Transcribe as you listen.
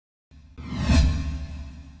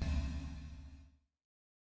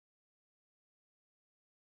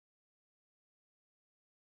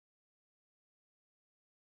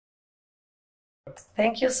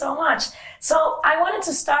Thank you so much. So I wanted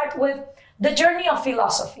to start with the journey of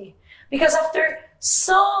philosophy, because after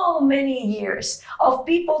so many years of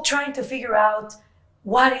people trying to figure out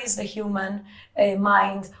what is the human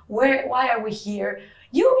mind, why are we here,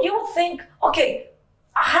 you will think, okay,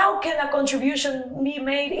 how can a contribution be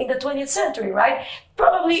made in the 20th century, right?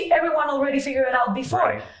 Probably everyone already figured it out before.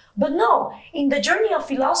 Right. But no, in the journey of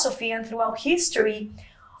philosophy and throughout history,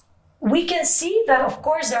 we can see that, of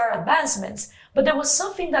course, there are advancements, but there was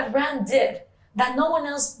something that Rand did that no one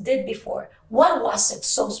else did before. What was it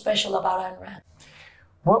so special about Ayn Rand?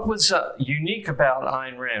 What was unique about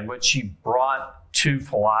Ayn Rand, what she brought to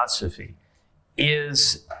philosophy,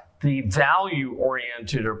 is the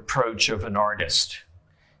value-oriented approach of an artist.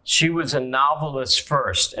 She was a novelist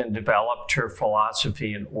first and developed her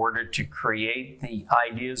philosophy in order to create the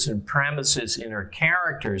ideas and premises in her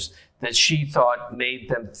characters that she thought made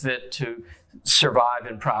them fit to survive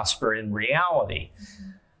and prosper in reality.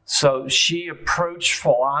 So she approached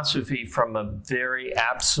philosophy from a very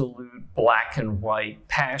absolute, black and white,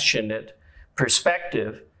 passionate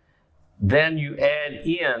perspective. Then you add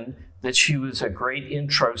in that she was a great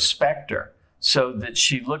introspector, so that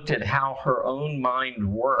she looked at how her own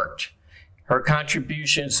mind worked. Her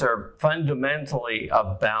contributions are fundamentally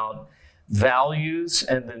about values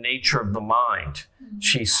and the nature of the mind.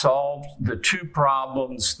 She solved the two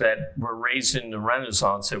problems that were raised in the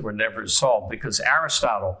Renaissance that were never solved, because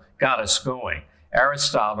Aristotle got us going.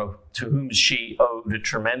 Aristotle, to whom she owed a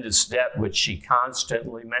tremendous debt, which she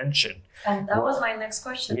constantly mentioned. And that was my next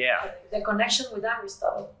question. Yeah. The connection with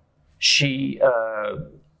Aristotle.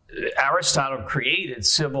 Aristotle created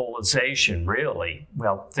civilization, really.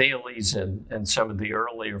 Well, Thales and some of the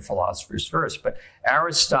earlier philosophers first, but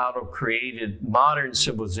Aristotle created modern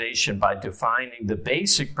civilization by defining the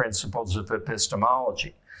basic principles of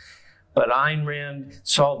epistemology. But Ayn Rand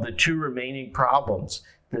solved the two remaining problems: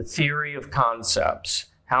 the theory of concepts,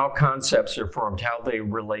 how concepts are formed, how they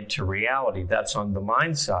relate to reality, that's on the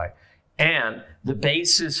mind side, and the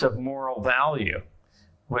basis of moral value,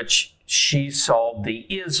 which she solved the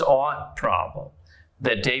is-ought problem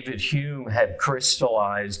that David Hume had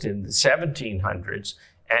crystallized in the 1700s,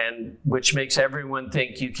 and which makes everyone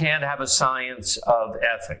think you can't have a science of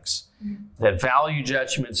ethics, that value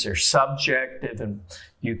judgments are subjective, and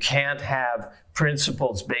you can't have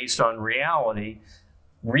principles based on reality.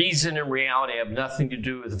 Reason and reality have nothing to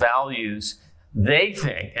do with values, they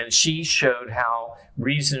think, and she showed how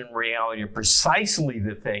reason and reality are precisely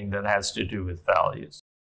the thing that has to do with values.